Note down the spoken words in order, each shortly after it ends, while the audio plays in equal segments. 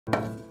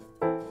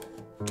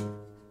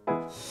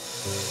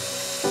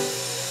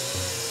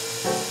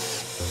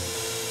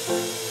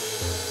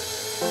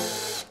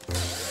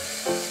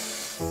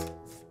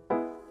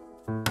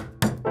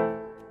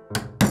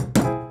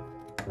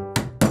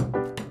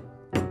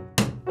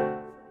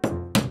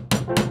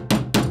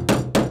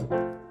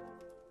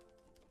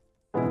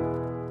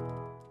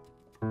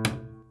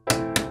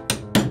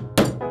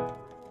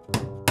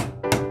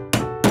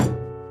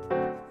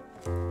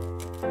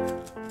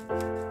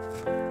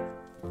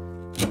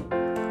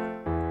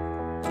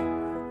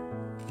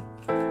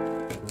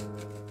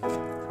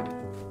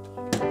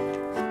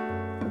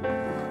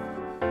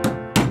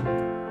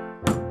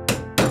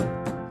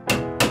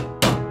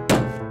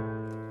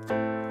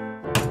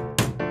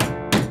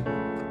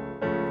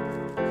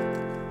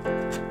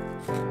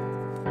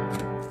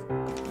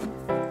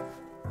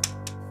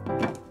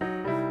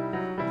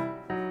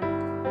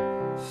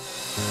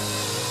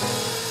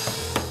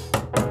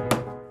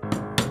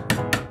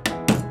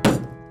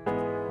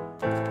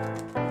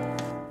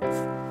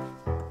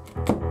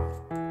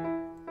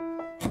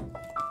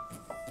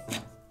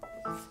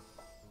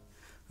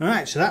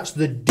Alright, so that's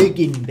the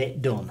digging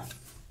bit done,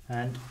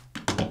 and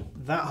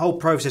that whole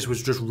process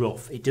was just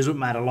rough. It doesn't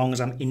matter as long as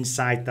I'm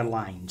inside the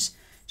lines.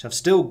 So I've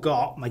still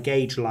got my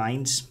gauge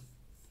lines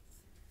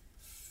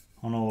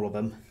on all of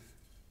them,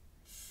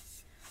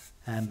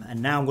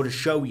 and now I'm going to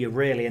show you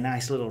really a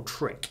nice little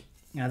trick.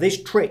 Now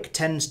this trick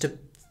tends to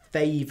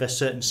favour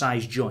certain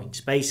size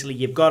joints. Basically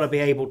you've got to be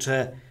able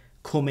to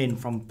come in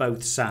from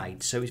both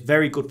sides, so it's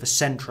very good for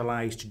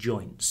centralised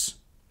joints.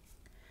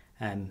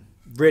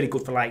 Really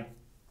good for like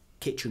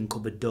kitchen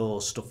cupboard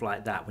doors, stuff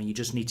like that, when you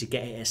just need to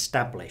get it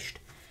established.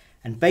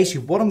 And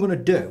basically what I'm going to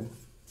do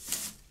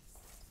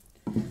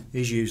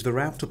is use the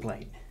router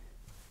plate.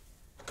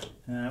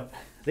 Now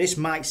this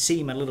might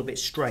seem a little bit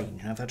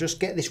strange. Now if I just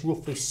get this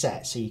roughly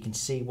set so you can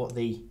see what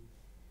the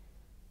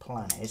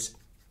plan is.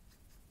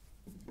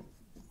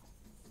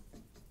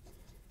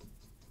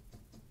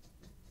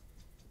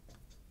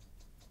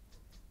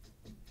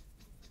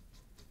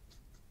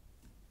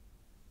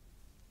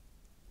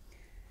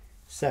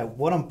 So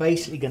what I'm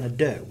basically going to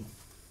do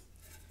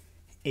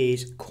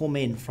is come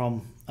in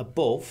from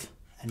above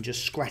and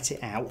just scratch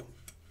it out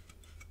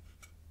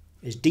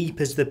as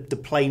deep as the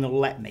plane will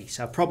let me.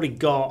 So I've probably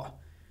got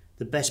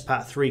the best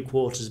part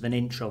 3/4 of an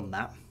inch on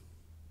that,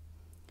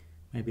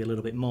 maybe a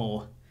little bit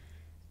more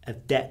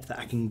of depth that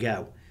I can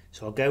go.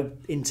 So I'll go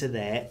into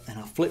there and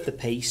I'll flip the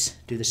piece,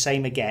 do the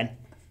same again,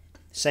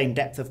 same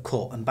depth of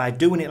cut, and by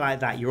doing it like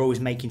that you're always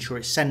making sure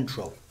it's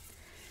central.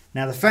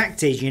 Now the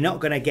fact is you're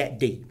not going to get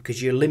deep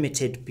because you're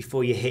limited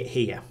before you hit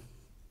here.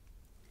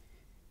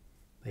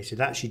 So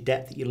that's your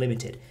depth that you're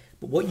limited.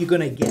 But what you're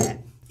going to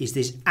get is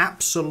this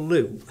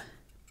absolute,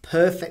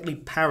 perfectly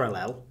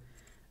parallel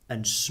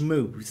and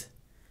smooth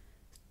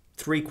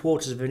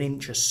 3/4 of an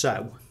inch or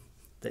so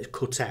that's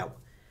cut out.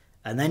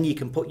 And then you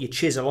can put your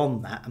chisel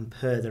on that and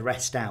pare the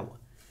rest out.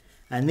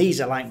 And these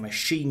are like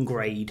machine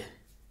grade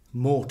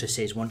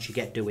mortices once you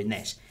get doing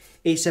this.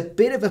 It's a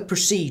bit of a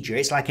procedure,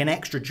 it's like an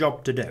extra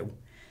job to do.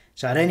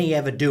 So I'd only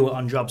ever do it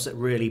on jobs that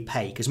really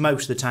pay, because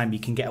most of the time you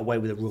can get away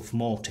with a rough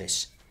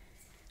mortise.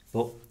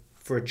 But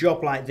for a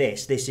job like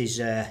this, this is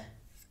a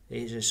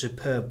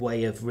superb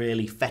way of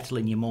really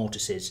fettling your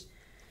mortises.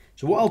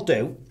 So what I'll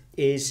do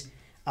is,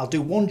 I'll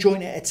do one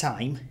joint at a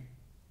time,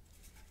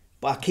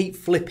 but I'll keep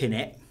flipping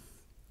it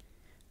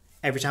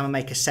every time I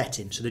make a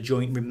setting so the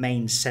joint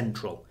remains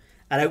central.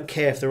 I don't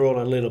care if they're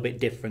all a little bit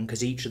different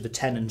because each of the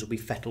tenons will be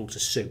fettled to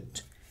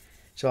suit.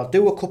 So I'll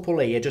do a couple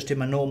here just in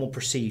my normal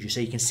procedure so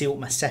you can see what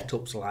my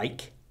setup's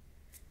like.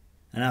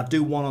 And I'll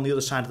do one on the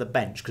other side of the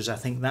bench because I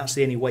think that's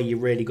the only way you're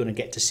really going to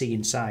get to see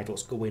inside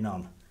what's going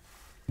on.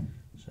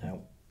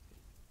 So,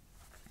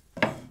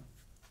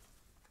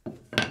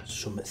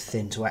 something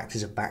thin to act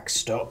as a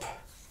backstop.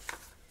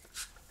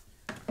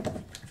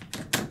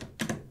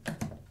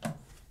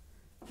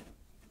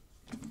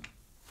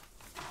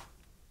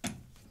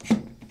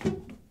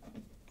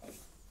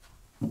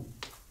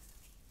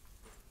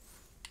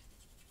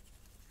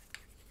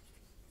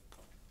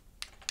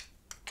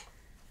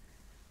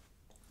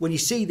 When you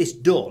see this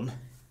done,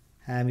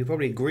 you'll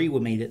probably agree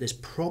with me that there's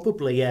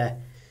probably a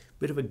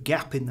bit of a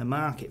gap in the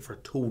market for a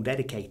tool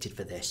dedicated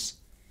for this.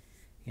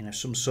 You know,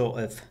 some sort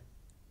of,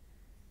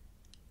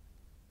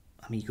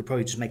 I mean, you could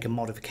probably just make a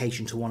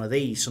modification to one of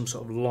these, some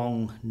sort of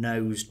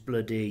long-nosed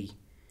bloody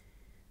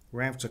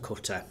router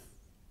cutter.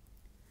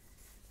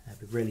 That'd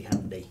be really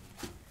handy.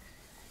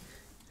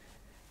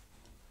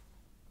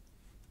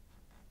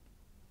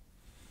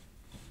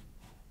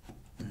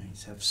 Right,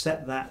 so I've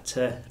set that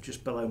to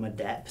just below my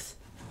depth.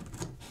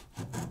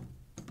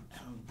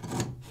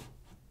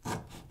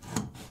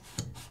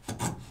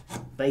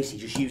 Basically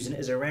just using it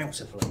as a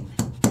router plane.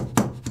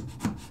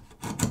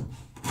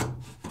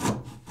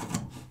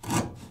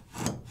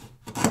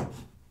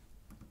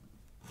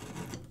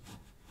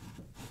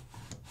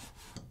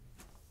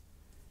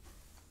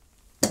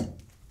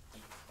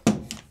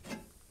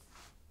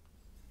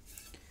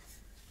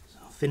 So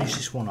I'll finish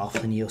this one off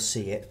and you'll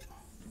see it.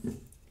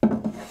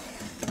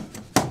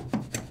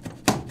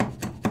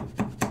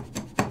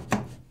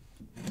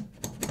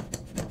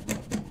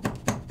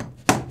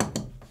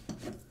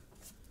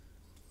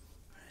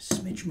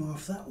 inch more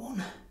off that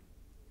one.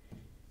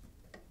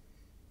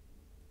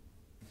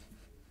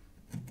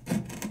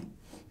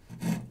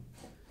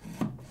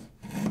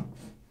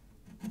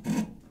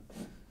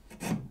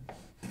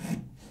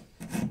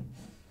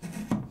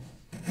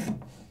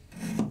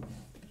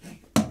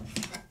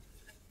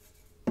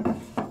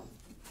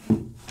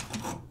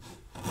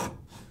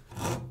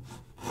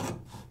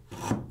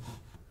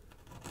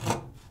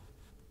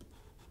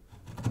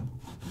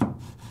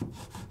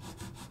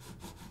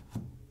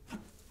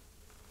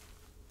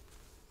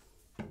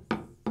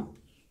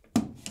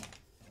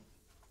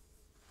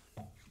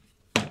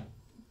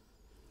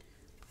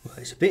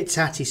 It's a bit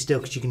tatty still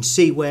because you can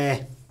see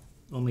where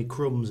all my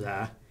crumbs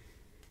are,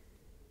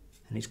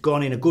 and it's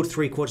gone in a good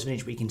 3/4 of an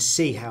inch, but you can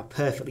see how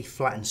perfectly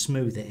flat and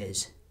smooth it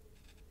is.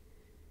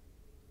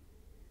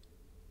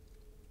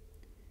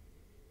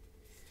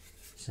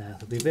 So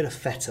there'll be a bit of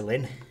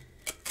fettling.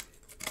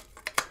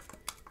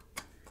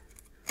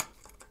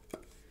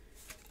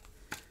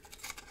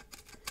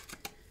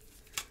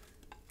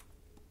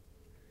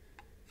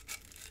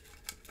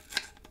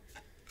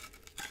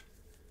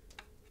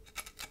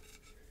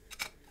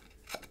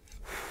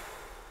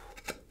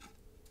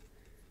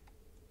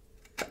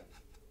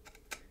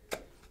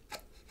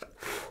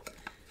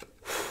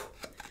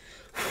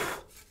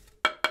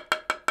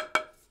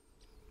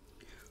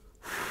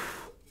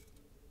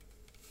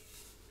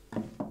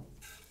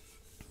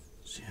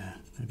 So yeah,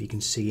 if you can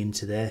see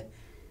into there.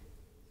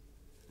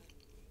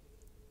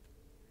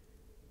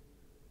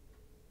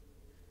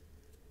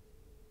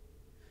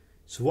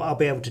 So what I'll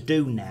be able to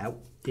do now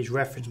is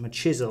reference my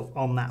chisel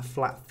on that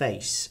flat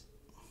face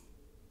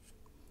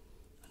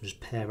and just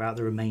pare out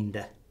the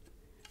remainder.